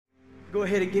Go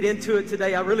ahead and get into it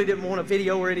today. I really didn't want a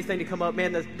video or anything to come up.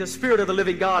 Man, the Spirit of the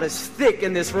living God is thick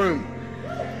in this room.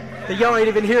 Y'all ain't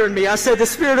even hearing me. I said the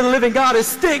Spirit of the living God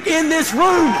is thick in this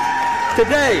room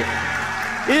today.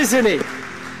 Isn't He?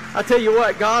 I tell you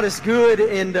what, God is good.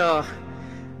 And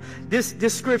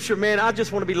this scripture, man, I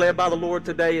just want to be led by the Lord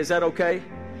today. Is that okay?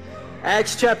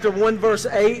 Acts chapter 1, verse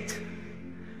 8.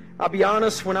 I'll be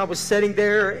honest, when I was sitting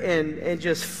there and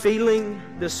just feeling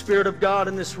the Spirit of God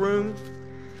in this room,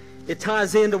 it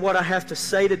ties into what I have to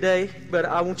say today, but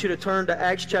I want you to turn to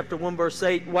Acts chapter 1, verse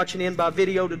 8. Watching in by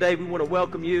video today, we want to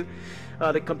welcome you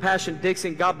to Compassion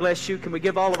Dixon. God bless you. Can we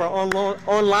give all of our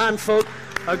online folk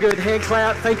a good hand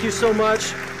clap? Thank you so much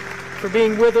for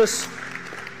being with us.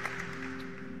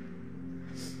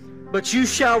 But you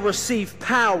shall receive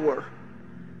power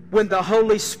when the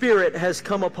Holy Spirit has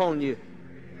come upon you.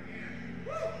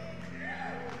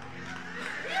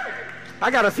 I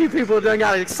got a few people that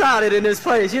got excited in this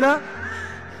place, you know?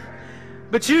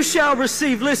 But you shall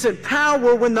receive, listen,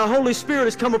 power when the Holy Spirit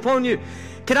has come upon you.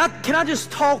 Can I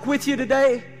just talk with you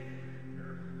today?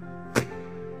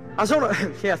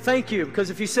 Yeah, thank you, because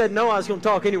if you said no, I was going to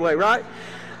talk anyway, right?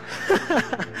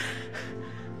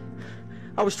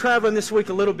 I was traveling this week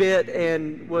a little bit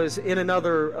and was in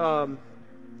another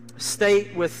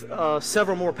state with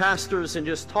several more pastors and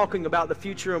just talking about the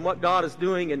future and what God is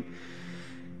doing. And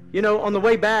you know, on the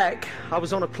way back, I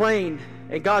was on a plane,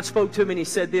 and God spoke to me, and He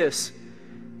said this: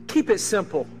 keep it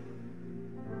simple.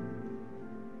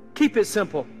 Keep it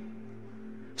simple.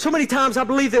 So many times I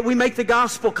believe that we make the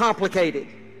gospel complicated.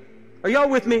 Are y'all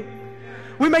with me?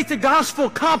 We make the gospel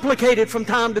complicated from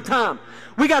time to time.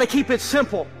 We got to keep it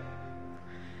simple.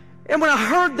 And when I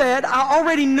heard that, I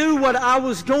already knew what I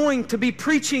was going to be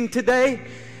preaching today.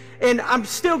 And I'm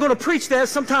still going to preach that.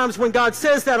 Sometimes when God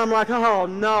says that, I'm like, oh,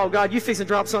 no, God, you fixing to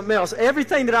drop something else.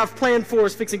 Everything that I've planned for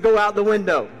is fixing to go out the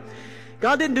window.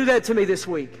 God didn't do that to me this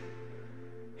week.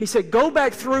 He said, go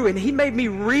back through, and He made me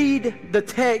read the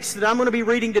text that I'm going to be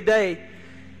reading today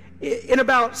in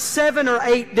about 7 or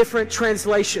 8 different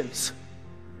translations.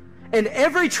 And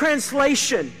every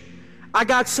translation, I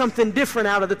got something different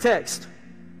out of the text.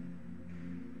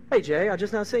 Hey, Jay, I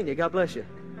just not seen you. God bless you.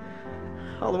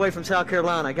 All the way from South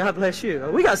Carolina. God bless you.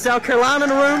 We got South Carolina in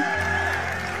the room.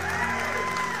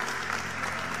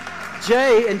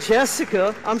 Jay and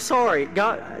Jessica, I'm sorry.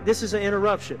 God, this is an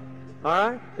interruption. All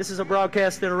right? This is a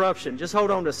broadcast interruption. Just hold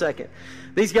on a second.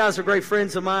 These guys are great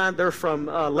friends of mine. They're from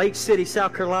Lake City,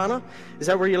 South Carolina. Is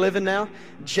that where you're living now?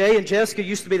 Jay and Jessica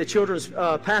used to be the children's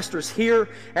pastors here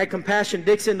at Compassion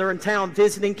Dixon. They're in town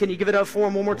visiting. Can you give it up for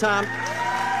them one more time?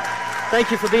 Thank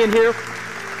you for being here.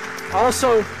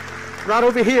 Also, right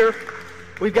over here,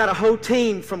 we've got a whole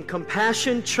team from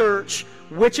Compassion Church,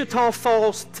 Wichita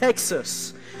Falls,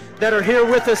 Texas, that are here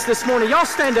with us this morning. Y'all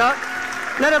stand up.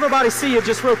 Let everybody see you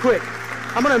just real quick.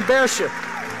 I'm going to embarrass you.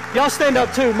 Y'all stand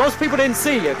up too. Most people didn't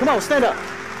see you. Come on, stand up.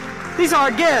 These are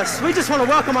our guests. We just want to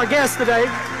welcome our guests today.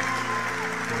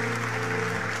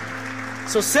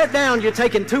 So sit down. You're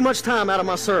taking too much time out of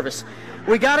my service.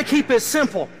 We got to keep it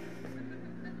simple.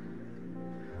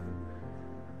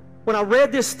 When I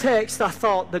read this text, I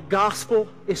thought the gospel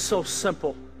is so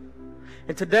simple.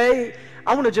 And today,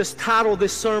 I want to just title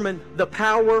this sermon, The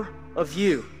Power of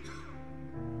You.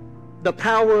 The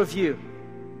Power of You.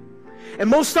 And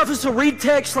most of us will read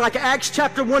texts like Acts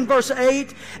chapter 1, verse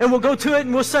 8, and we'll go to it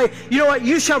and we'll say, you know what,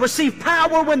 you shall receive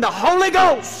power when the Holy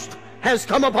Ghost has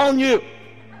come upon you.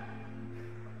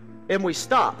 And we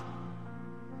stop.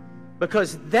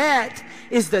 Because that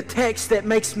is the text that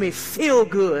makes me feel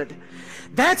good.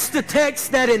 That's the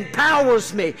text that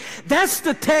empowers me. That's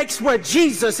the text where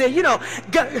Jesus said, you know,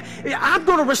 I'm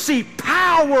going to receive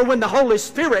power when the Holy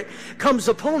Spirit comes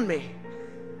upon me.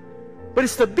 But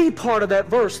it's the B part of that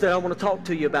verse that I want to talk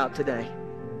to you about today.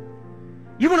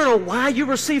 You want to know why you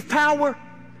receive power?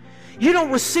 You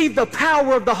don't receive the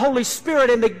power of the Holy Spirit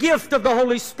and the gift of the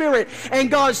Holy Spirit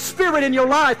and God's Spirit in your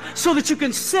life so that you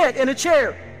can sit in a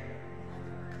chair.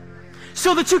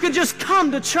 So that you can just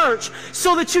come to church,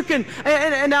 so that you can,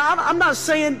 and I'm not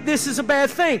saying this is a bad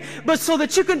thing, but so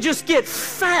that you can just get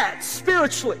fat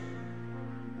spiritually.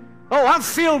 Oh, I'm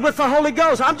filled with the Holy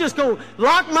Ghost. I'm just going to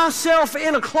lock myself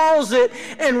in a closet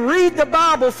and read the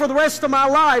Bible for the rest of my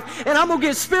life, and I'm going to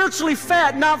get spiritually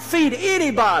fat and not feed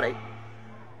anybody.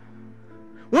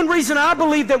 One reason I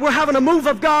believe that we're having a move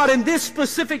of God in this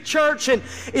specific church and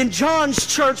in John's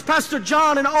church, Pastor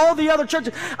John and all the other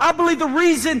churches, I believe the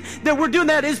reason that we're doing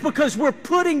that is because we're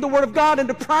putting the Word of God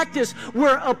into practice.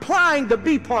 We're applying the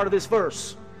B part of this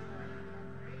verse.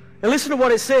 And listen to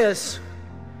what it says.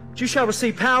 You shall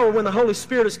receive power when the Holy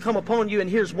Spirit has come upon you, and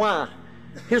here's why.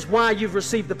 Here's why you've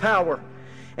received the power.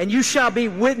 and you shall be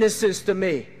witnesses to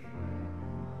me.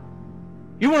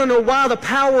 You want to know why the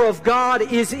power of God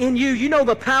is in you? You know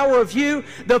the power of you?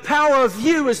 The power of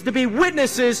you is to be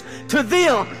witnesses to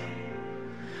them.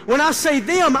 When I say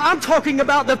them, I'm talking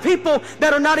about the people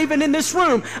that are not even in this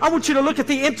room. I want you to look at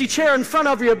the empty chair in front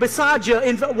of you, beside you,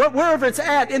 wherever it's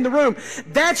at in the room.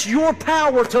 That's your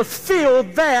power to fill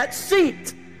that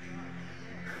seat.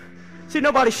 See,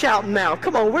 nobody's shouting now.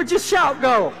 Come on, where'd your shout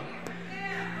go?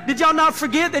 Did y'all not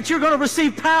forget that you're going to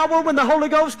receive power when the Holy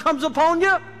Ghost comes upon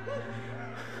you?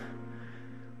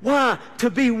 Why? To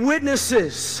be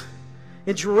witnesses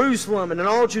in Jerusalem and in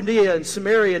all Judea and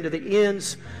Samaria and to the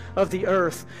ends of the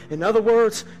earth. In other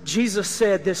words, Jesus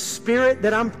said, this Spirit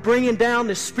that I'm bringing down,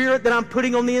 this Spirit that I'm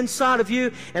putting on the inside of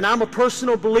you, and I'm a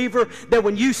personal believer, that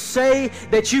when you say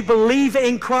that you believe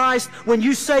in Christ, when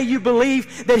you say you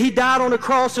believe that He died on the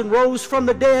cross and rose from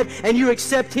the dead, and you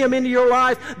accept Him into your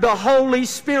life, the Holy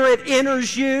Spirit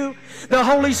enters you. The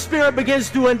Holy Spirit begins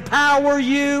to empower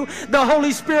you. The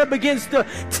Holy Spirit begins to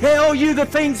tell you the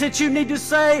things that you need to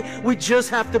say. We just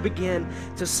have to begin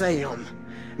to say them.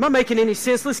 Am I making any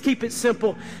sense? Let's keep it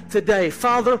simple today.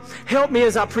 Father, help me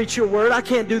as I preach your word. I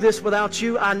can't do this without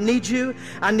you. I need you.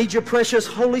 I need your precious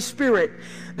Holy Spirit,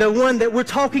 the one that we're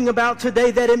talking about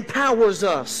today that empowers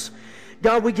us.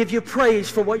 God, we give you praise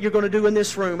for what you're going to do in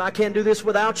this room. I can't do this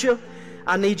without you.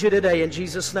 I need you today in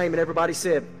Jesus' name. And everybody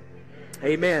said,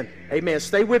 amen. Amen.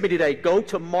 Stay with me today. Go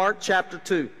to Mark chapter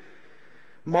 2.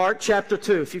 Mark chapter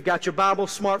 2. If you've got your Bible,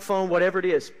 smartphone, whatever it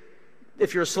is.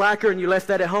 If you're a slacker and you left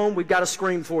that at home, we've got a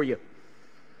screen for you.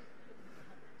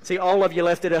 See, all of you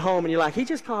left it at home and you're like, he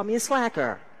just called me a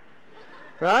slacker.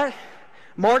 Right?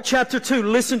 Mark chapter 2,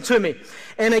 listen to me.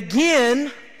 And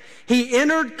again, he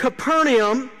entered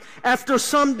Capernaum after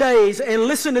some days, and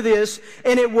listen to this,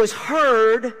 and it was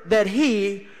heard that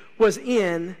he was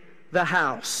in the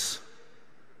house.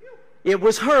 It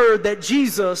was heard that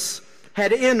Jesus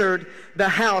had entered the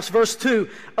house. Verse 2,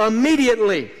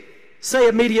 immediately, say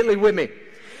immediately with me.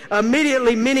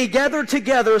 Immediately many gathered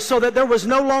together so that there was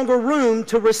no longer room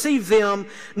to receive them,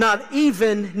 not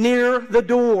even near the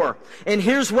door. And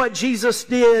here's what Jesus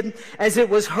did. As it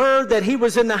was heard that he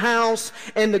was in the house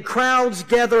and the crowds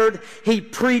gathered, he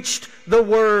preached the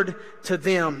word to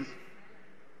them.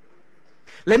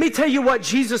 Let me tell you what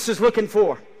Jesus is looking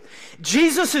for.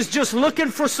 Jesus is just looking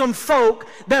for some folk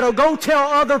that'll go tell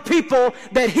other people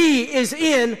that he is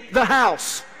in the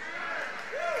house.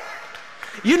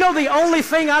 You know, the only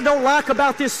thing I don't like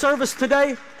about this service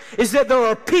today is that there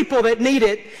are people that need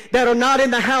it that are not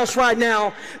in the house right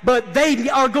now, but they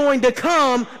are going to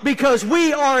come because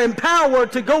we are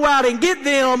empowered to go out and get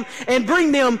them and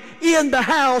bring them in the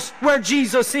house where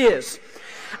Jesus is.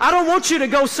 I don't want you to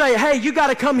go say, hey, you got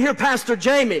to come here, Pastor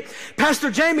Jamie. Pastor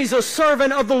Jamie's a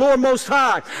servant of the Lord Most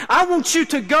High. I want you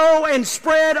to go and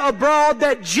spread abroad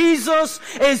that Jesus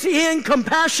is in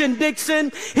Compassion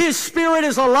Dixon. His Spirit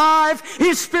is alive.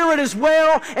 His Spirit is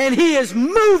well, and He is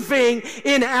moving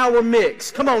in our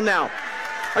midst. Come on now.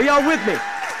 Are y'all with me?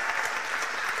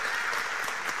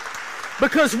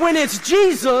 Because when it's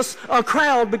Jesus, a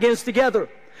crowd begins to gather.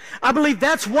 I believe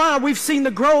that's why we've seen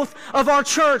the growth of our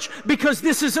church, because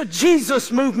this is a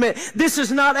Jesus movement. This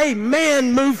is not a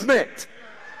man movement.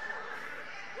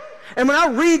 And when I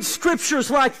read scriptures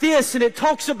like this and it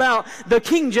talks about the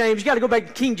King James, you got to go back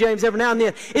to King James every now and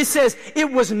then. It says,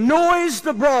 it was noised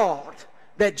abroad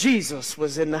that Jesus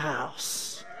was in the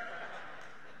house.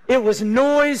 It was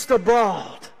noised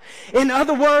abroad. In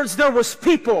other words, there was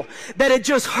people that had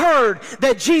just heard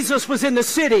that Jesus was in the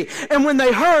city. And when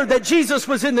they heard that Jesus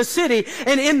was in the city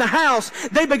and in the house,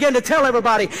 they began to tell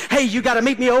everybody, hey, you got to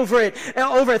meet me over at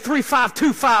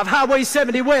 3525 Highway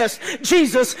 70 West.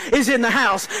 Jesus is in the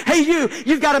house. Hey,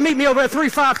 you've got to meet me over at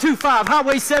 3525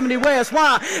 Highway 70 West.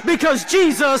 Why? Because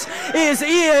Jesus is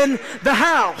in the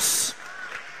house.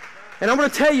 And I'm going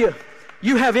to tell you,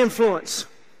 you have influence.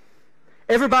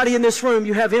 Everybody in this room,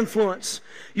 you have influence.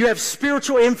 You have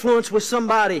spiritual influence with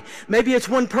somebody. Maybe it's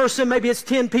one person, maybe it's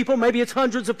 10 people, maybe it's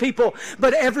hundreds of people.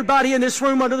 But everybody in this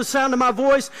room under the sound of my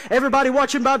voice, everybody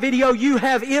watching my video, you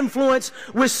have influence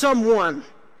with someone.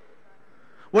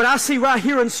 What I see right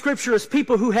here in Scripture is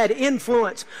people who had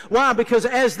influence. Why? Because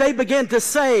as they began to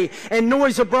say and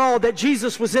noise abroad that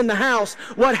Jesus was in the house,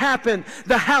 what happened?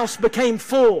 The house became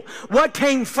full. What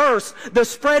came first? The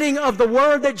spreading of the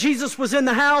word that Jesus was in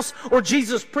the house, or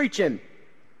Jesus preaching?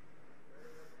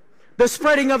 The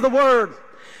spreading of the word.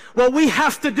 What we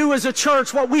have to do as a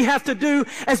church, what we have to do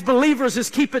as believers is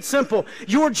keep it simple.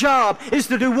 Your job is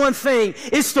to do one thing.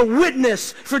 It's to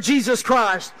witness for Jesus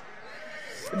Christ.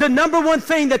 The number one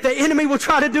thing that the enemy will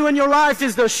try to do in your life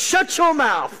is to shut your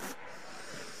mouth.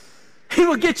 He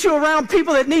will get you around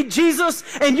people that need Jesus,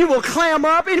 and you will clam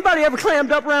up. Anybody ever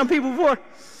clammed up around people before?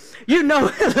 You know,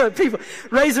 people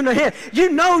raising their hand. You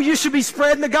know you should be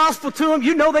spreading the gospel to them.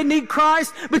 You know they need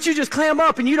Christ, but you just clam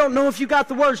up and you don't know if you got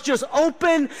the words. Just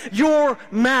open your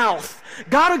mouth.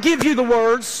 God will give you the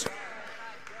words.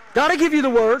 God will give you the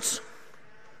words.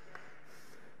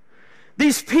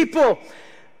 These people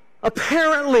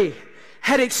apparently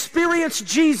had experienced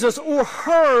Jesus or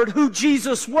heard who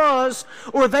Jesus was,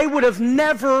 or they would have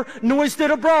never noised it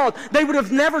abroad. They would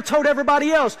have never told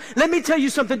everybody else. Let me tell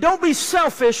you something. Don't be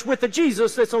selfish with the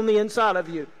Jesus that's on the inside of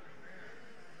you.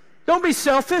 Don't be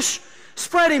selfish.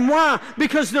 Spread him. Why?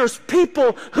 Because there's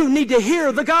people who need to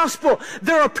hear the gospel.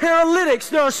 There are paralytics.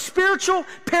 There are spiritual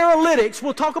paralytics.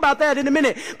 We'll talk about that in a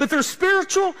minute. But there's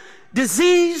spiritual,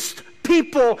 diseased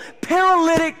people,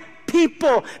 paralytic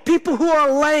people, people who are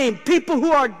lame, people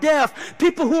who are deaf,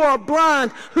 people who are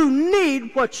blind, who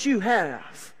need what you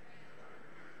have.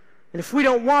 And if we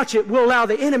don't watch it, we'll allow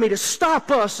the enemy to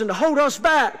stop us and to hold us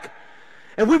back.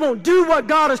 And we won't do what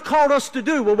God has called us to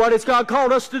do. Well, what has God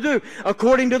called us to do?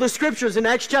 According to the Scriptures in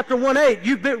Acts chapter 1:8,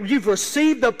 you've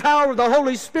received the power of the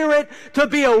Holy Spirit to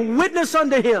be a witness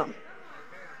unto Him.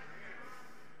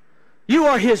 You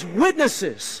are His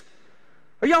witnesses.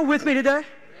 Are y'all with me today?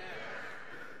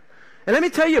 And let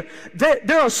me tell you, that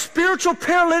there are spiritual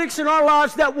paralytics in our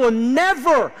lives that will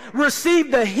never receive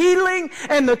the healing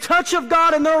and the touch of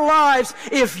God in their lives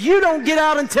if you don't get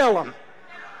out and tell them.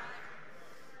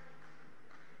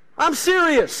 I'm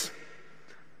serious.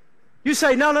 You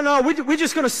say, no, we're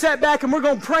just going to sit back and we're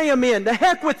going to pray them in. The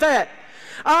heck with that.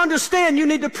 I understand you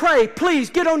need to pray. Please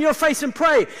get on your face and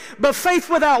pray. But faith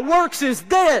without works is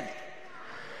dead.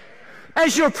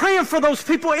 As you're praying for those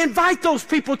people, invite those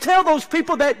people. Tell those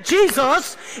people that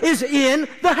Jesus is in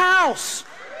the house.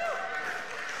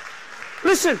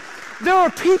 Listen, there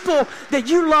are people that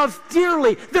you love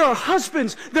dearly. There are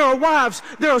husbands, there are wives,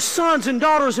 there are sons and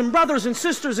daughters and brothers and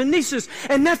sisters and nieces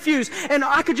and nephews. And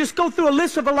I could just go through a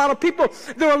list of a lot of people.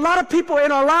 There are a lot of people in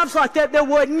our lives like that that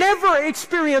would never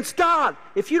experience God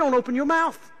if you don't open your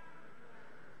mouth.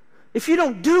 If you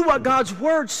don't do what God's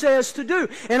Word says to do.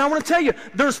 And I want to tell you,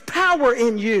 there's power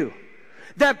in you.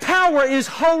 That power is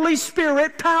Holy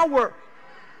Spirit power.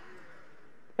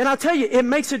 And I'll tell you, it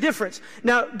makes a difference.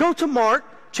 Now, go to Mark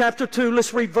chapter 2.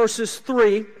 Let's read verses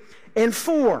 3 and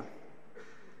 4.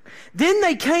 Then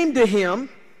they came to him.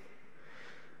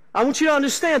 I want you to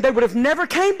understand, they would have never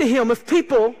came to him if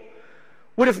people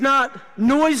would have not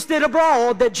noised it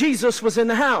abroad that Jesus was in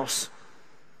the house.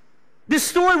 This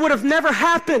story would have never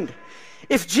happened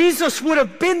if Jesus would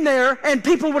have been there and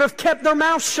people would have kept their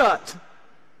mouths shut.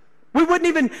 We wouldn't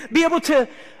even be able to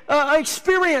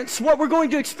experience what we're going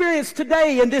to experience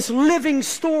today in this living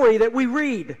story that we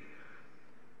read.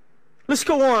 Let's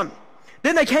go on.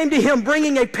 Then they came to him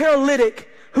bringing a paralytic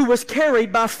who was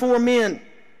carried by 4 men.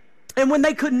 And when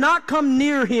they could not come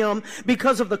near him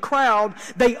because of the crowd,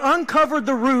 they uncovered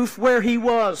the roof where he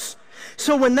was.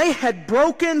 So when they had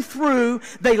broken through,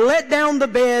 they let down the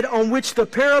bed on which the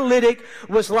paralytic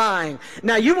was lying.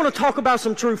 Now, you want to talk about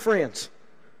some true friends.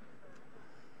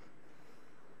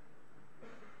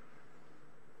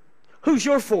 Who's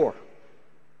your for?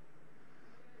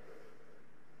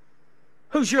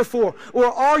 Who's your for? Or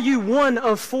are you one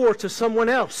of 4 to someone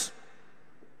else?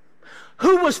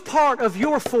 Who was part of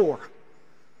your 4?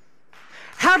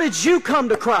 How did you come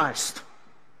to Christ?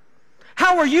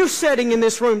 How are you sitting in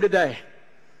this room today?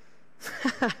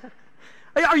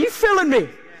 Are you feeling me?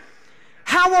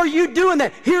 How are you doing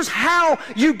that? Here's how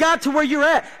you got to where you're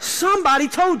at. Somebody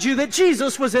told you that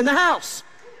Jesus was in the house.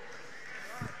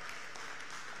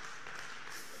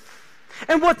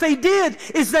 And what they did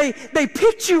is they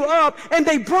picked you up and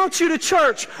they brought you to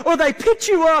church, or they picked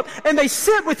you up and they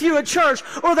sat with you at church,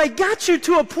 or they got you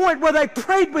to a point where they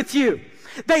prayed with you.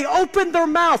 They opened their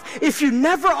mouth. If you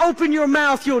never open your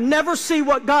mouth, you'll never see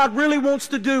what God really wants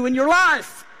to do in your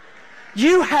life.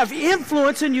 You have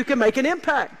influence and you can make an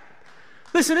impact.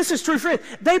 Listen, this is true, friend.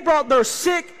 They brought their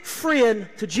sick friend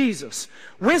to Jesus.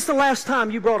 When's the last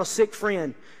time you brought a sick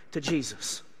friend to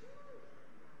Jesus?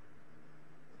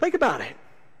 Think about it.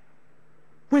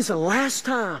 When's the last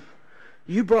time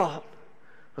you brought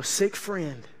a sick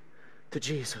friend to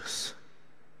Jesus?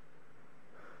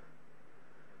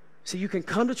 See, you can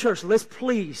come to church. Let's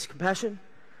please, compassion,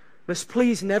 let's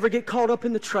please never get caught up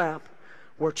in the trap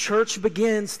where church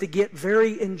begins to get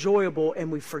very enjoyable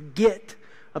and we forget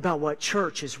about what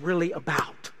church is really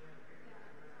about.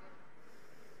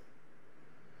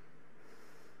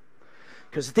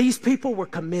 Because these people were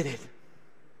committed.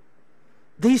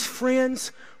 These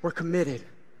friends were committed.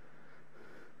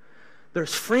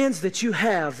 There's friends that you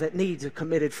have that needs a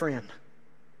committed friend.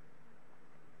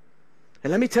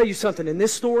 And let me tell you something. In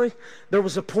this story, there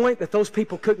was a point that those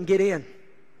people couldn't get in.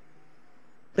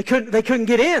 They couldn't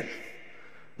get in.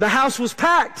 The house was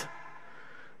packed.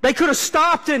 They could have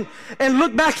stopped and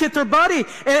looked back at their buddy,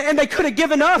 and they could have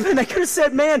given up, and they could have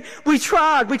said, man, we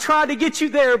tried to get you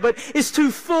there, but it's too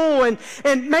full,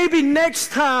 and maybe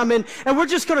next time, and we're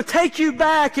just going to take you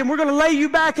back, and we're going to lay you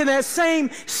back in that same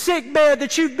sick bed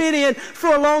that you've been in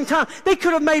for a long time. They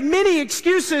could have made many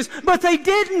excuses, but they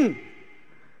didn't.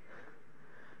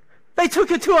 They took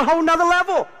it to a whole nother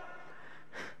level.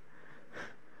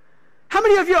 How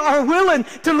many of you are willing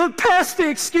to look past the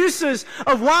excuses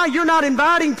of why you're not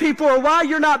inviting people or why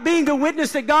you're not being the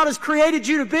witness that God has created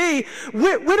you to be?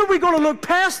 When are we going to look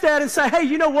past that and say, hey,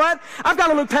 you know what? I've got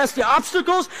to look past the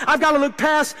obstacles. I've got to look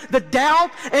past the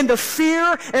doubt and the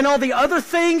fear and all the other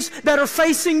things that are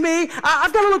facing me.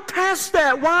 I've got to look past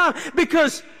that. Why?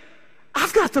 Because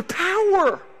I've got the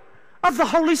power of the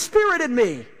Holy Spirit in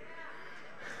me.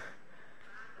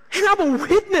 And I'm a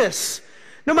witness.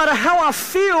 No matter how I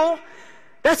feel,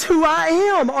 that's who I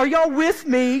am. Are y'all with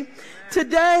me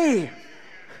today?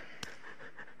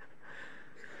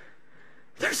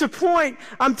 There's a point,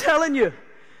 I'm telling you,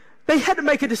 they had to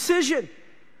make a decision.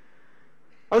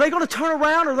 Are they going to turn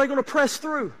around or are they going to press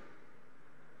through?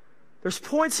 There's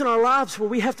points in our lives where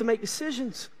we have to make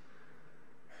decisions.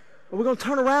 Are we going to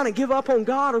turn around and give up on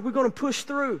God, or are we going to push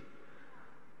through?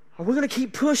 Are we going to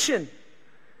keep pushing?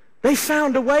 They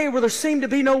found a way where there seemed to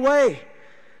be no way.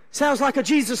 Sounds like a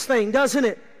Jesus thing, doesn't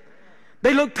it?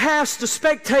 They looked past the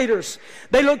spectators.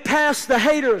 They looked past the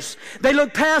haters. They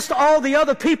looked past all the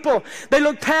other people. They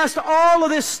looked past all of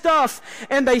this stuff,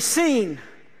 and they seen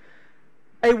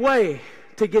a way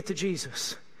to get to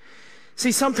Jesus.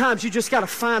 See, sometimes you just got to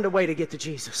find a way to get to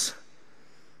Jesus.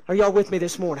 Are y'all with me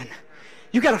this morning?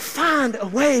 You got to find a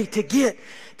way to get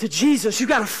to Jesus. You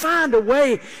got to find a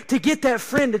way to get that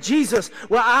friend to Jesus.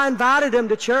 Well, I invited him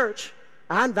to church.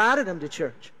 I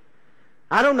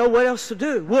don't know what else to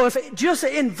do. Well, if just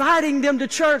inviting them to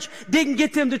church didn't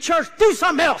get them to church, do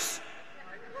something else.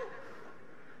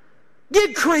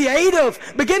 Get creative.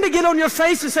 Begin to get on your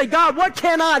face and say, God, what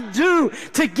can I do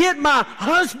to get my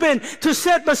husband to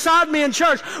sit beside me in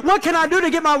church? What can I do to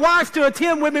get my wife to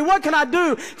attend with me? What can I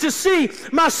do to see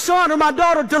my son or my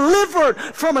daughter delivered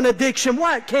from an addiction?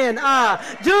 What can I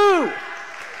do?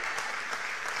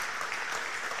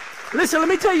 Listen, let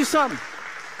me tell you something.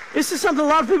 This is something a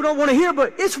lot of people don't want to hear,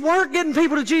 but it's work getting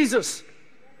people to Jesus.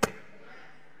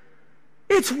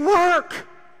 It's work.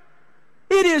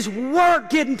 It is work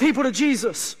getting people to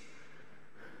Jesus.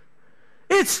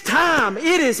 It's time.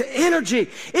 It is energy.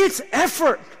 It's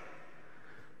effort.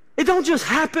 It don't just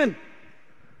happen.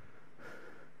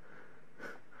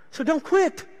 So don't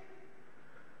quit.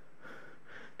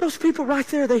 Those people right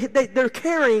there, they're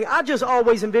carrying. I just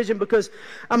always envision, because,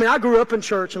 I grew up in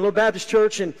church, in a little Baptist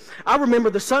church, and I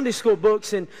remember the Sunday school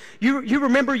books, and you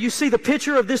remember, you see the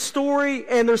picture of this story,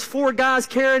 and there's 4 guys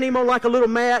carrying him on like a little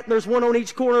mat, and there's one on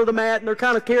each corner of the mat, and they're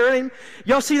kind of carrying him.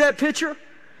 Y'all see that picture?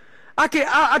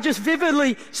 I just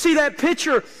vividly see that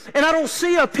picture, and I don't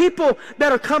see people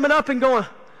that are coming up and going,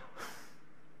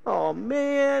 oh,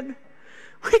 man,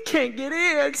 we can't get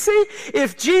in. See,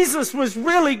 if Jesus was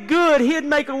really good, he'd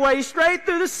make a way straight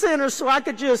through the center so I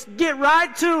could just get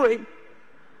right to him.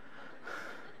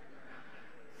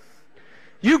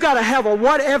 You got to have a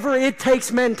whatever it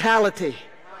takes mentality.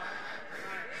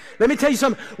 Let me tell you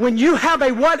something. When you have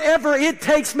a whatever it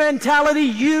takes mentality,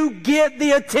 you get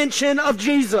the attention of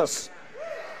Jesus.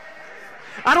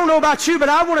 I don't know about you, but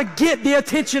I want to get the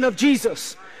attention of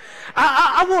Jesus.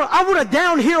 I want to,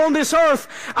 down here on this earth,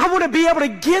 I want to be able to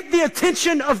get the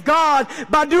attention of God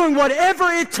by doing whatever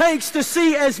it takes to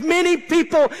see as many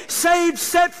people saved,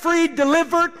 set free,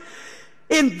 delivered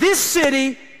in this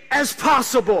city as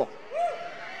possible.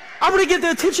 I want to get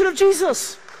the attention of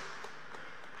Jesus.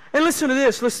 And listen to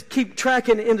this. Let's keep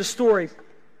tracking in the story.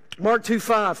 Mark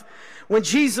 2:5. When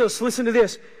Jesus, listen to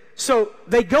this. So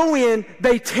they go in,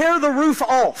 they tear the roof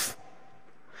off.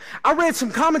 I read some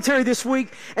commentary this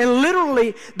week, and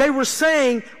literally they were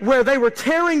saying where they were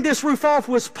tearing this roof off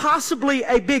was possibly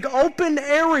a big open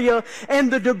area, and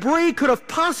the debris could have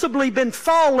possibly been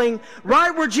falling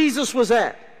right where Jesus was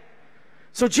at.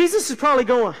 So Jesus is probably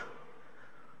going,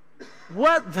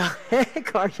 what the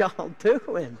heck are y'all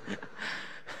doing?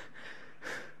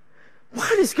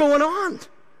 What is going on?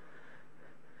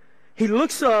 He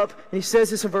looks up and he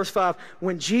says this in verse 5,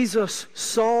 when Jesus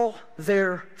saw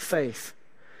their faith.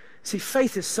 See,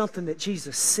 faith is something that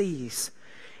Jesus sees.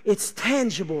 It's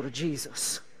tangible to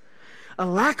Jesus. A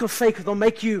lack of faith will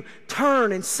make you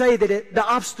turn and say that the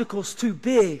obstacle's too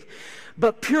big.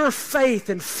 But pure faith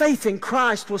and faith in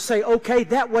Christ will say, okay,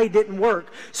 that way didn't work,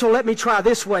 so let me try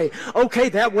this way. Okay,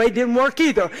 that way didn't work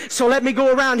either, so let me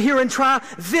go around here and try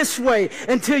this way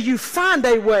until you find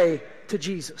a way to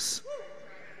Jesus.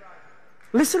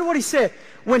 Listen to what he said.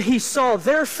 When he saw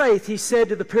their faith, he said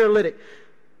to the paralytic,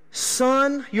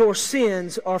 son, your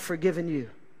sins are forgiven you.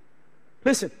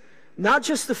 Listen, not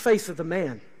just the faith of the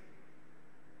man,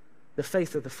 the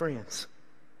faith of the friends.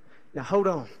 Now hold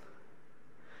on.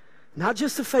 Not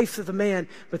just the faith of the man,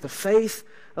 but the faith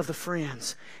of the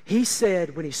friends. He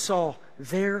said when he saw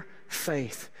their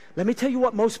faith. Let me tell you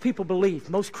what most people believe.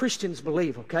 Most Christians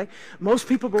believe, okay? Most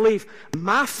people believe,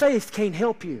 my faith can't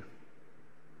help you.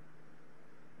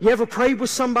 You ever prayed with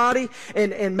somebody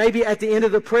and maybe at the end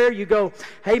of the prayer you go,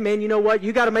 hey man, you know what?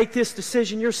 You got to make this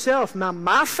decision yourself. Now,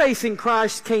 my faith in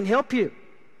Christ can't help you.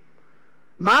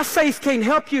 My faith can't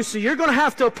help you, so you're going to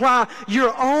have to apply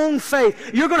your own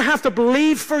faith. You're going to have to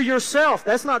believe for yourself.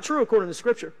 That's not true according to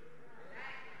Scripture.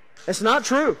 That's not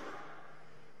true.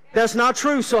 That's not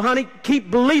true. So, honey,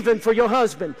 keep believing for your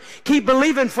husband. Keep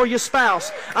believing for your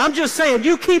spouse. I'm just saying,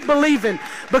 you keep believing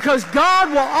because God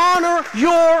will honor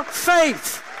your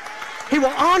faith. He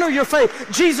will honor your faith.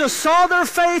 Jesus saw their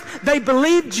faith. They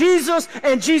believed Jesus,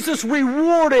 and Jesus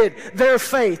rewarded their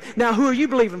faith. Now, who are you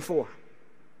believing for?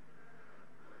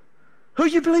 Who are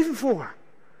you believing for?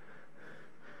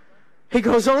 He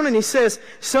goes on and he says,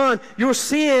 son, your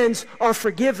sins are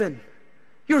forgiven.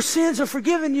 Your sins are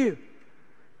forgiven you.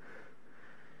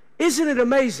 Isn't it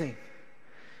amazing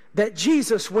that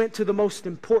Jesus went to the most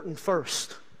important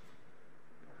first?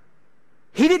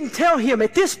 He didn't tell him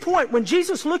at this point when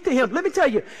Jesus looked at him. Let me tell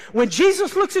you, when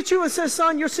Jesus looks at you and says,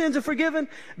 son, your sins are forgiven,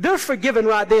 they're forgiven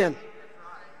right then.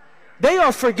 They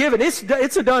are forgiven. It's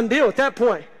a done deal at that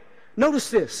point.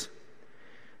 Notice this.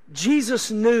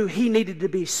 Jesus knew he needed to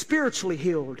be spiritually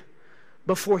healed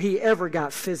before he ever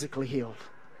got physically healed.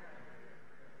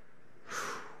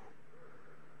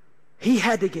 He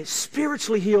had to get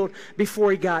spiritually healed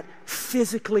before he got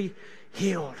physically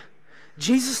healed.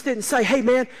 Jesus didn't say, hey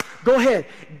man, go ahead,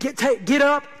 get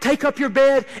up, take up your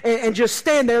bed, and just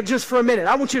stand there just for a minute.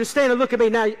 I want you to stand and look at me.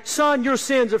 Now, son, your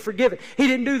sins are forgiven. He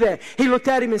didn't do that. He looked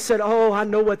at him and said, oh, I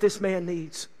know what this man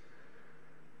needs.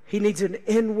 He needs an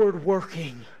inward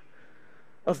working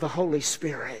of the Holy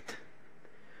Spirit.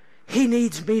 He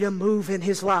needs me to move in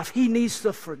his life. He needs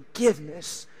the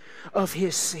forgiveness of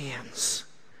his sins.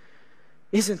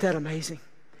 Isn't that amazing?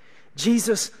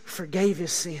 Jesus forgave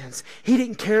his sins. He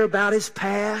didn't care about his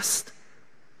past.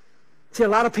 See, a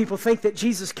lot of people think that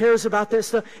Jesus cares about that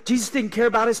stuff. Jesus didn't care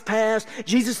about his past.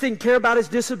 Jesus didn't care about his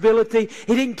disability.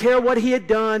 He didn't care what he had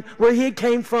done, where he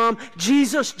came from.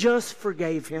 Jesus just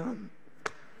forgave him.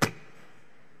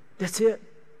 That's it.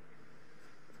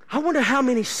 I wonder how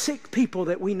many sick people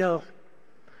that we know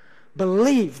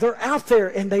believe, they're out there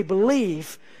and they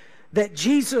believe that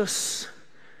Jesus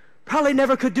probably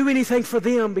never could do anything for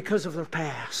them because of their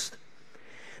past.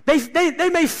 They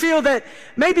may feel that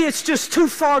maybe it's just too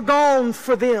far gone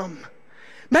for them.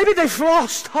 Maybe they've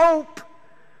lost hope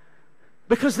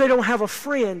because they don't have a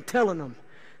friend telling them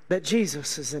that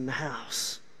Jesus is in the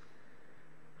house.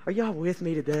 Are y'all with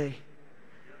me today?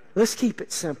 Let's keep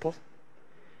it simple.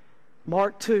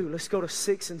 Mark 2, let's go to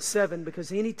 6 and 7,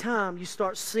 because anytime you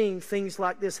start seeing things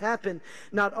like this happen,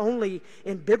 not only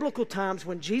in biblical times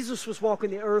when Jesus was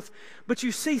walking the earth, but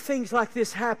you see things like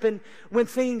this happen when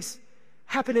things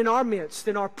happen in our midst,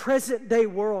 in our present day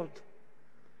world.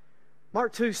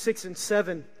 Mark 2, 6 and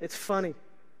 7, it's funny.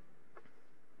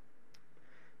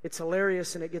 It's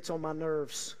hilarious and it gets on my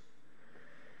nerves.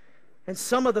 And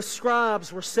some of the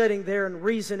scribes were sitting there and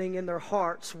reasoning in their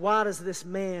hearts, why does this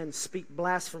man speak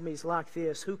blasphemies like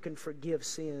this? Who can forgive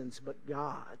sins but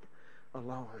God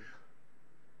alone?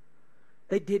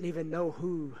 They didn't even know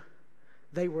who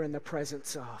they were in the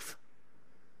presence of.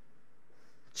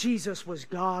 Jesus was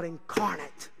God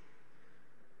incarnate.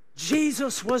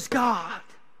 Jesus was God.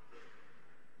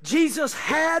 Jesus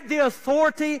had the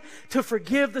authority to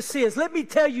forgive the sins. Let me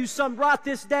tell you something. Write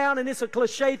this down, and it's a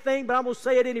cliche thing, but I'm going to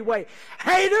say it anyway.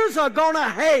 Haters are going to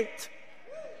hate.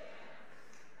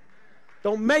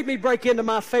 Don't make me break into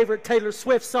my favorite Taylor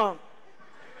Swift song.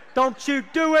 Don't you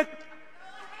do it.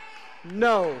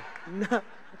 No. Do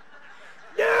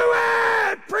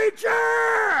it,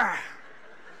 preacher!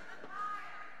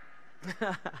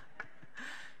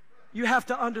 You have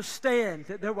to understand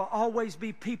that there will always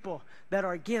be people that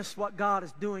are against what God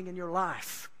is doing in your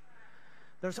life.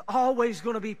 There's always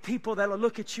going to be people that will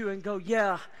look at you and go,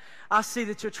 yeah, I see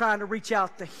that you're trying to reach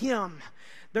out to him.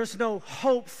 There's no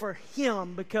hope for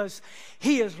him because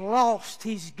he is lost.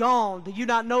 He's gone. Do you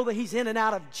not know that he's in and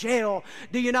out of jail?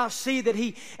 Do you not see that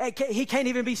he can't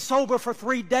even be sober for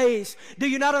 3 days? Do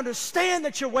you not understand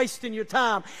that you're wasting your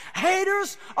time?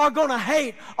 Haters are going to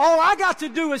hate. All I got to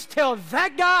do is tell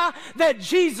that guy that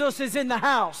Jesus is in the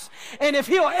house. And if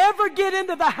he'll ever get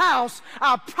into the house,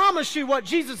 I promise you what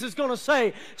Jesus is going to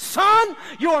say. Son,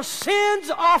 your sins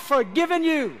are forgiven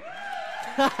you.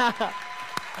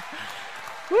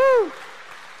 Woo!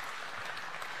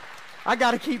 I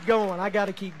got to keep going. I got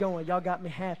to keep going. Y'all got me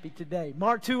happy today.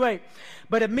 Mark 2:8.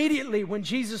 But immediately when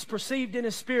Jesus perceived in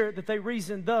his spirit that they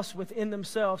reasoned thus within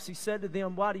themselves, he said to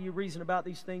them, why do you reason about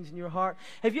these things in your heart?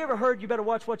 Have you ever heard you better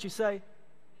watch what you say?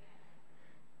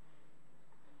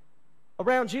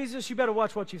 Around Jesus, you better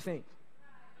watch what you think.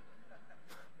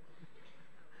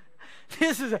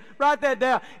 Write that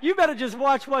down. You better just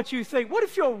watch what you think. What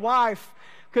if your wife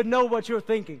could know what you're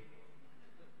thinking?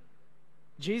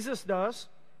 Jesus does.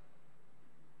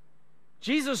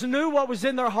 Jesus knew what was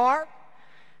in their heart.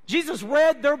 Jesus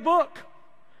read their book.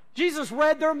 Jesus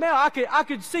read their mail. I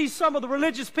could see some of the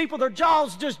religious people, their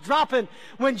jaws just dropping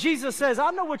when Jesus says, I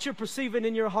know what you're perceiving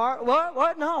in your heart.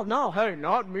 What? No. Hey,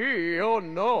 not me. Oh,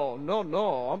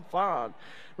 no. I'm fine.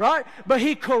 Right? But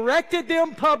he corrected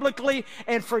them publicly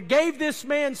and forgave this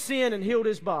man's sin and healed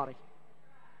his body.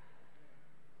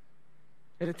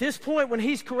 And at this point, when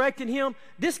he's correcting him,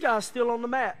 this guy's still on the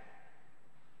mat.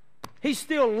 He's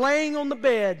still laying on the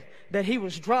bed that he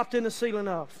was dropped in the ceiling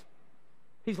of.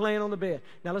 He's laying on the bed.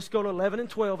 Now let's go to 11 and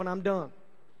 12 and I'm done.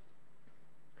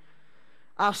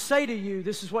 I'll say to you,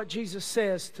 this is what Jesus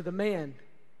says to the man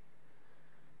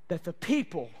that the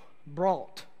people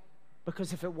brought.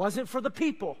 Because if it wasn't for the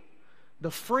people,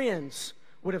 the friends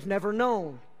would have never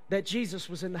known that Jesus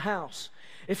was in the house.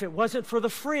 If it wasn't for the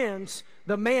friends,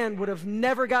 the man would have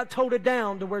never got toted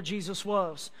down to where Jesus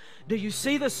was. Do you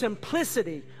see the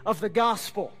simplicity of the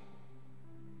gospel?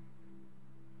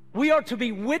 We are to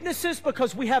be witnesses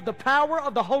because we have the power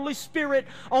of the Holy Spirit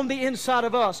on the inside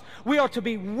of us. We are to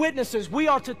be witnesses. We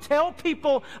are to tell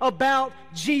people about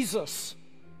Jesus.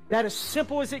 That is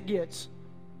simple as it gets.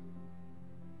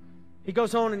 He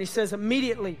goes on and he says,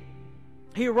 immediately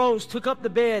he arose, took up the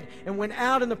bed, and went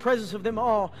out in the presence of them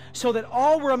all, so that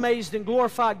all were amazed and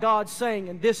glorified God, saying,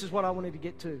 and this is what I wanted to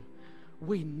get to,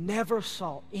 we never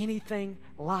saw anything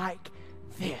like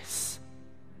this.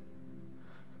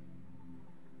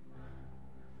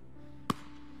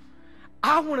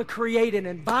 I want to create an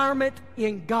environment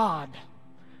in God,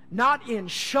 not in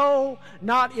show,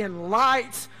 not in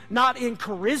lights, not in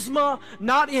charisma,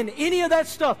 not in any of that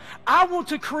stuff. I want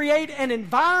to create an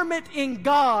environment in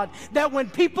God that when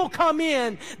people come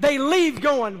in, they leave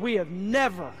going, we have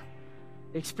never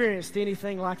experienced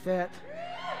anything like that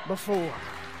before.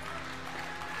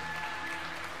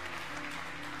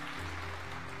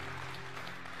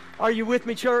 Are you with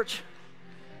me, church?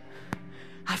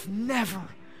 I've never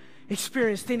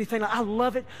experienced anything like. I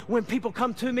love it when people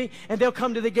come to me and they'll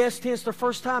come to the guest tents their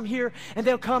first time here and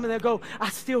they'll come and they'll go, I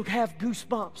still have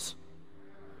goosebumps.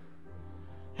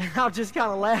 And I'll just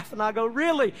kind of laugh and I go,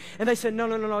 really? And they said,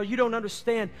 no, you don't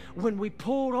understand. When we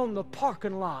pulled on the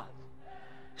parking lot,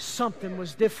 something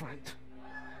was different.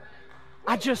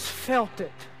 I just felt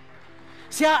it.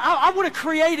 See, I want to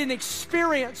create an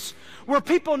experience where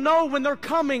people know when they're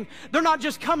coming, they're not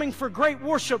just coming for great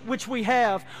worship, which we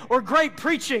have, or great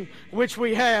preaching, which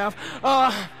we have.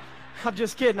 I'm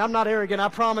just kidding. I'm not arrogant, I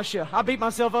promise you. I beat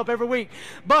myself up every week.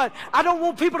 But I don't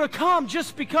want people to come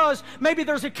just because maybe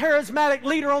there's a charismatic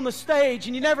leader on the stage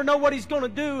and you never know what he's going to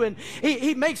do. And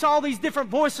he makes all these different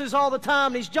voices all the time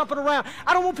and he's jumping around.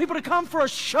 I don't want people to come for a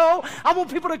show. I want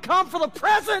people to come for the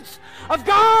presence of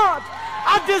God.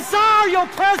 I desire your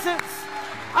presence.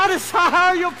 I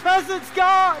desire your presence,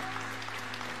 God.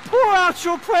 Pour out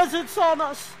your presence on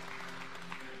us.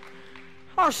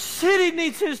 Our city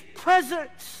needs His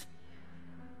presence.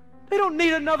 They don't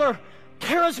need another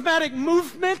charismatic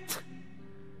movement.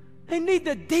 They need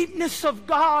the deepness of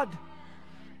God.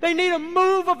 They need a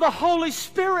move of the Holy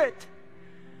Spirit.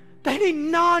 They need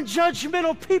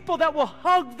non-judgmental people that will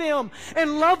hug them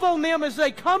and love on them as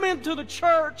they come into the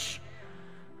church.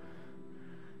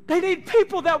 They need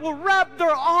people that will wrap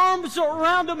their arms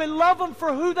around them and love them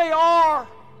for who they are.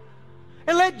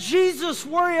 And let Jesus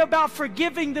worry about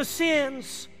forgiving the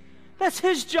sins. That's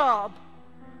His job.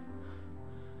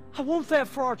 I want that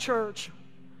for our church.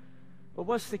 But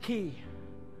what's the key?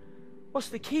 What's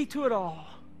the key to it all?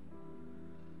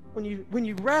 when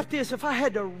you wrap this, if I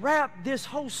had to wrap this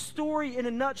whole story in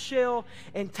a nutshell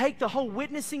and take the whole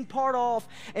witnessing part off,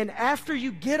 and after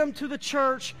you get them to the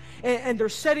church and they're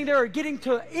sitting there or getting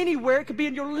to anywhere, it could be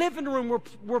in your living room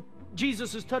where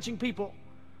Jesus is touching people.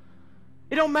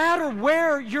 It don't matter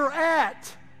where you're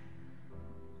at.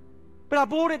 But I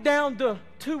boiled it down to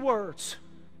 2 words: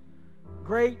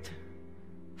 great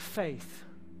faith.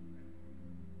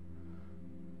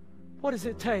 What does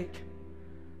it take?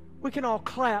 We can all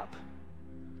clap.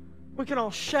 We can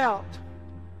all shout.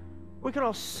 We can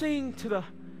all sing to the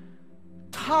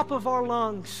top of our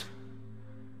lungs.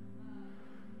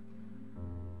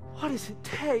 What does it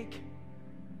take?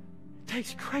 It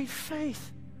takes great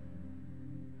faith.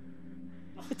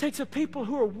 It takes a people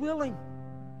who are willing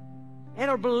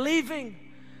and are believing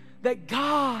that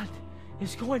God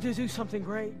is going to do something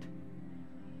great.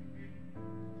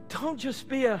 Don't just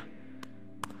be a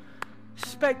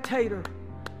spectator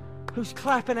who's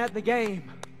clapping at the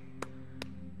game.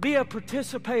 Be a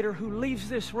participator who leaves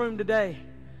this room today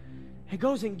and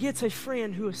goes and gets a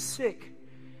friend who is sick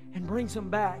and brings them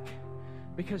back,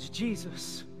 because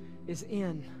Jesus is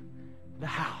in the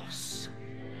house.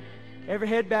 Every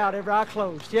head bowed, every eye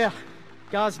closed. Yeah,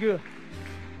 God's good.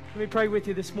 Let me pray with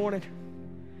you this morning.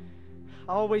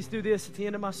 I always do this at the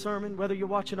end of my sermon, whether you're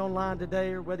watching online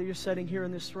today or whether you're sitting here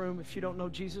in this room. If you don't know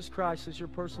Jesus Christ as your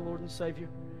personal Lord and Savior,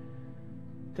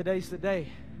 today's the day.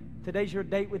 Today's your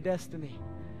date with destiny.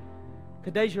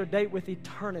 Today's your date with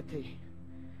eternity.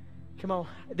 Come on.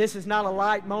 This is not a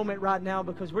light moment right now,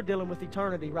 because we're dealing with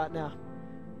eternity right now.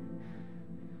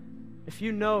 If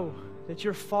you know that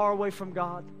you're far away from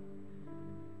God,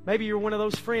 maybe you're one of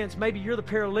those friends, maybe you're the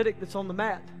paralytic that's on the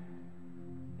mat,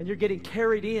 and you're getting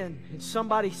carried in, and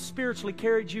somebody spiritually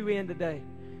carried you in today.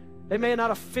 They may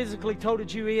not have physically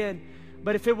toted you in,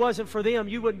 but if it wasn't for them,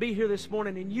 you wouldn't be here this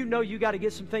morning, and you know you got to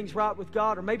get some things right with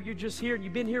God. Or maybe you're just here and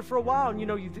you've been here for a while and you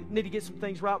know you need to get some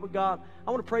things right with God.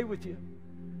 I want to pray with you.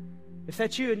 If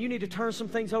that's you and you need to turn some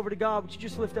things over to God, would you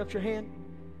just lift up your hand?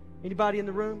 Anybody in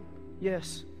the room?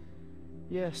 Yes.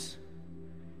 Yes.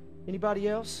 Anybody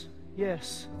else?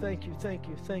 Yes. Thank you, thank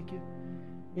you, thank you.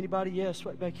 Anybody? Yes,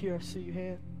 right back here. I see your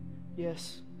hand.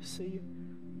 Yes, I see you.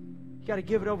 You got to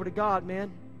give it over to God,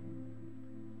 man.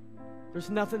 There's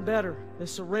nothing better than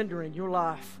surrendering your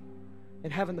life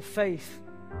and having the faith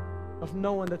of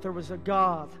knowing that there was a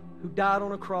God who died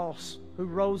on a cross, who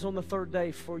rose on the 3rd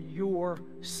day for your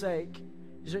sake.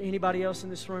 Is there anybody else in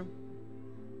this room?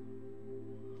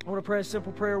 I want to pray a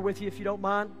simple prayer with you, if you don't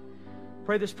mind.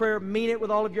 Pray this prayer, mean it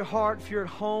with all of your heart. If you're at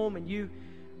home and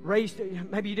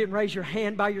maybe you didn't raise your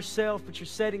hand by yourself, but you're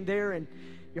sitting there and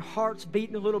your heart's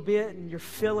beating a little bit and you're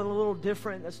feeling a little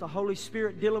different. That's the Holy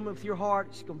Spirit dealing with your heart.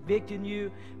 It's convicting you.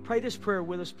 Pray this prayer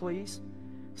with us, please.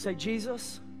 Say,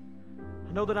 Jesus,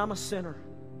 I know that I'm a sinner,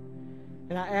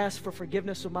 and I ask for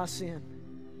forgiveness of my sin.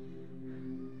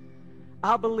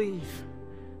 I believe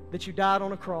that you died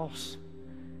on a cross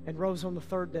and rose on the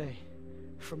 3rd day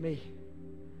for me.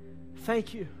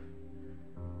 Thank you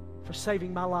for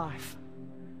saving my life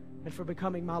and for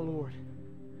becoming my Lord.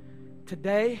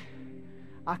 Today,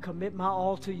 I commit my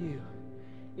all to you.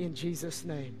 In Jesus'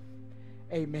 name,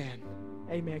 amen.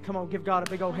 Amen. Come on, give God a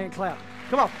big old hand clap.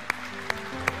 Come on.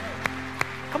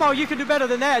 Come on, you can do better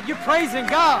than that. You're praising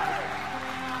God.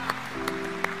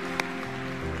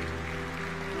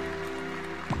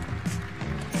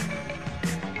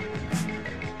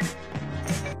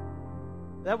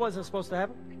 That wasn't supposed to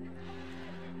happen.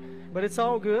 But it's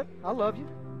all good. I love you.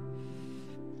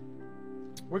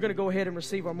 We're going to go ahead and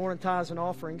receive our morning tithes and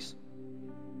offerings.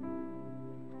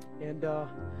 And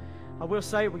I will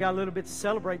say we got a little bit to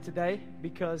celebrate today,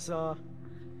 because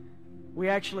we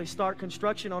actually start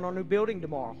construction on our new building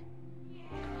tomorrow.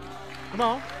 Come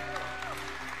on.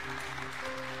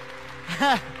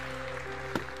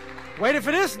 Waited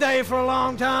for this day for a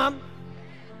long time.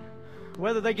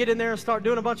 Whether they get in there and start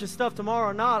doing a bunch of stuff tomorrow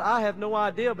or not, I have no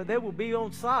idea, but they will be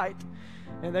on site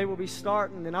and they will be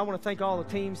starting. And I want to thank all the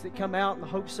teams that come out in the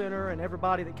Hope Center and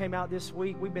everybody that came out this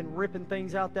week. We've been ripping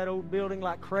things out that old building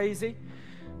like crazy,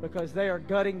 because they are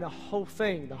gutting the whole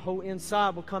thing. The whole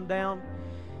inside will come down.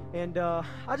 And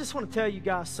I just want to tell you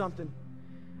guys something.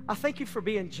 I thank you for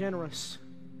being generous.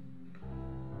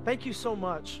 Thank you so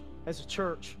much as a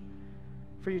church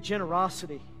for your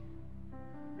generosity.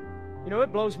 You know,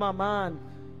 it blows my mind,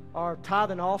 our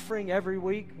tithe and offering every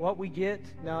week, what we get.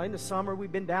 Now, in the summer,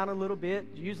 we've been down a little bit.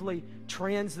 It usually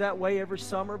trends that way every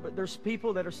summer, but there's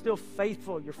people that are still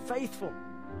faithful. You're faithful.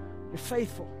 You're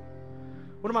faithful.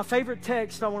 One of my favorite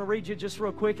texts I want to read you just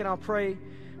real quick, and I'll pray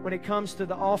when it comes to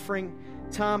the offering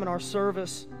time in our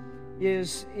service,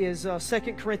 is 2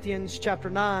 Corinthians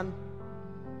chapter 9.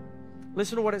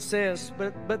 Listen to what it says.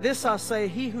 But this I say,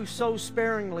 he who sows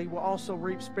sparingly will also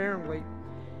reap sparingly,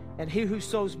 and he who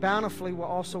sows bountifully will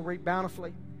also reap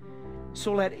bountifully.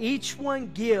 So let each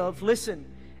one give, listen,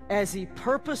 as he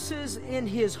purposes in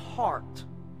his heart,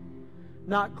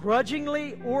 not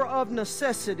grudgingly or of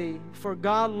necessity, for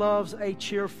God loves a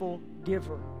cheerful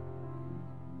giver.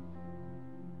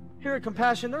 Here at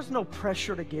Compassion, there's no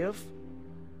pressure to give.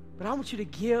 But I want you to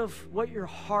give what your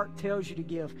heart tells you to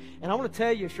give. And I want to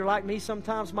tell you, if you're like me,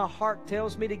 sometimes my heart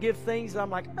tells me to give things that I'm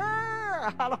like,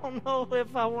 I don't know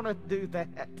if I want to do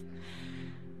that.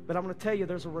 But I'm going to tell you,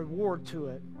 there's a reward to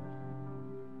it.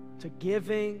 To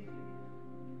giving,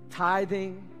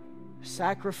 tithing,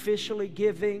 sacrificially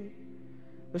giving.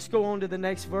 Let's go on to the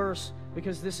next verse,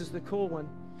 because this is the cool one.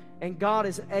 And God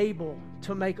is able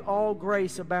to make all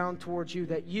grace abound towards you,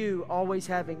 that you, always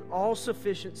having all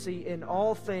sufficiency in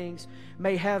all things,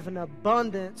 may have an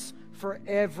abundance for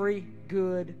every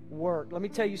good work. Let me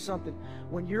tell you something.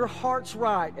 When your heart's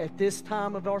right at this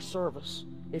time of our service,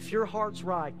 if your heart's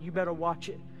right, you better watch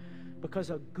it, because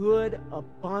a good,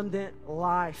 abundant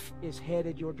life is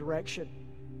headed your direction,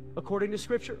 according to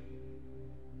Scripture.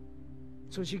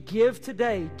 So as you give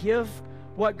today, give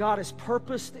what God has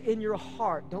purposed in your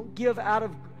heart. Don't give out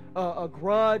of a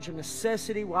grudge or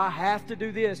necessity. Well, I have to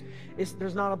do this.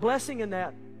 There's not a blessing in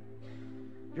that.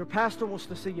 Your pastor wants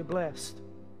to see you blessed.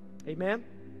 Amen?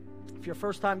 If you're a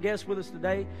first-time guest with us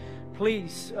today,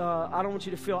 please, I don't want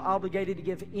you to feel obligated to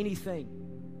give anything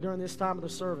during this time of the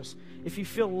service. If you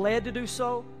feel led to do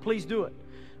so, please do it.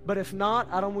 But if not,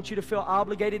 I don't want you to feel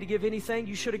obligated to give anything.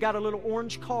 You should have got a little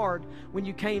orange card when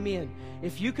you came in.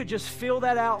 If you could just fill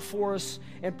that out for us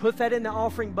and put that in the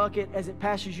offering bucket as it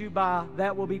passes you by,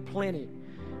 that will be plenty.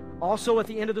 Also, at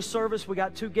the end of the service, we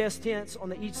got 2 guest tents on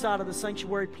the each side of the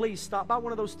sanctuary. Please stop by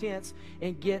one of those tents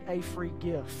and get a free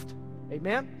gift.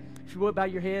 Amen? If you would, bow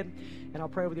your head, and I'll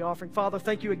pray over the offering. Father,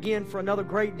 thank you again for another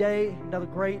great day, another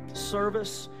great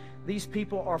service. These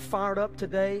people are fired up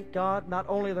today, God. Not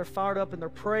only are they fired up in their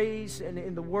praise and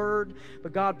in the Word,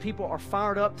 but God, people are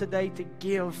fired up today to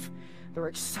give. They're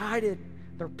excited.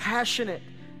 They're passionate.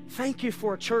 Thank you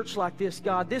for a church like this,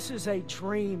 God. This is a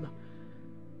dream.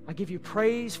 I give you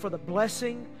praise for the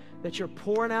blessing that you're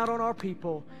pouring out on our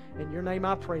people. In your name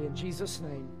I pray, in Jesus'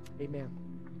 name, amen.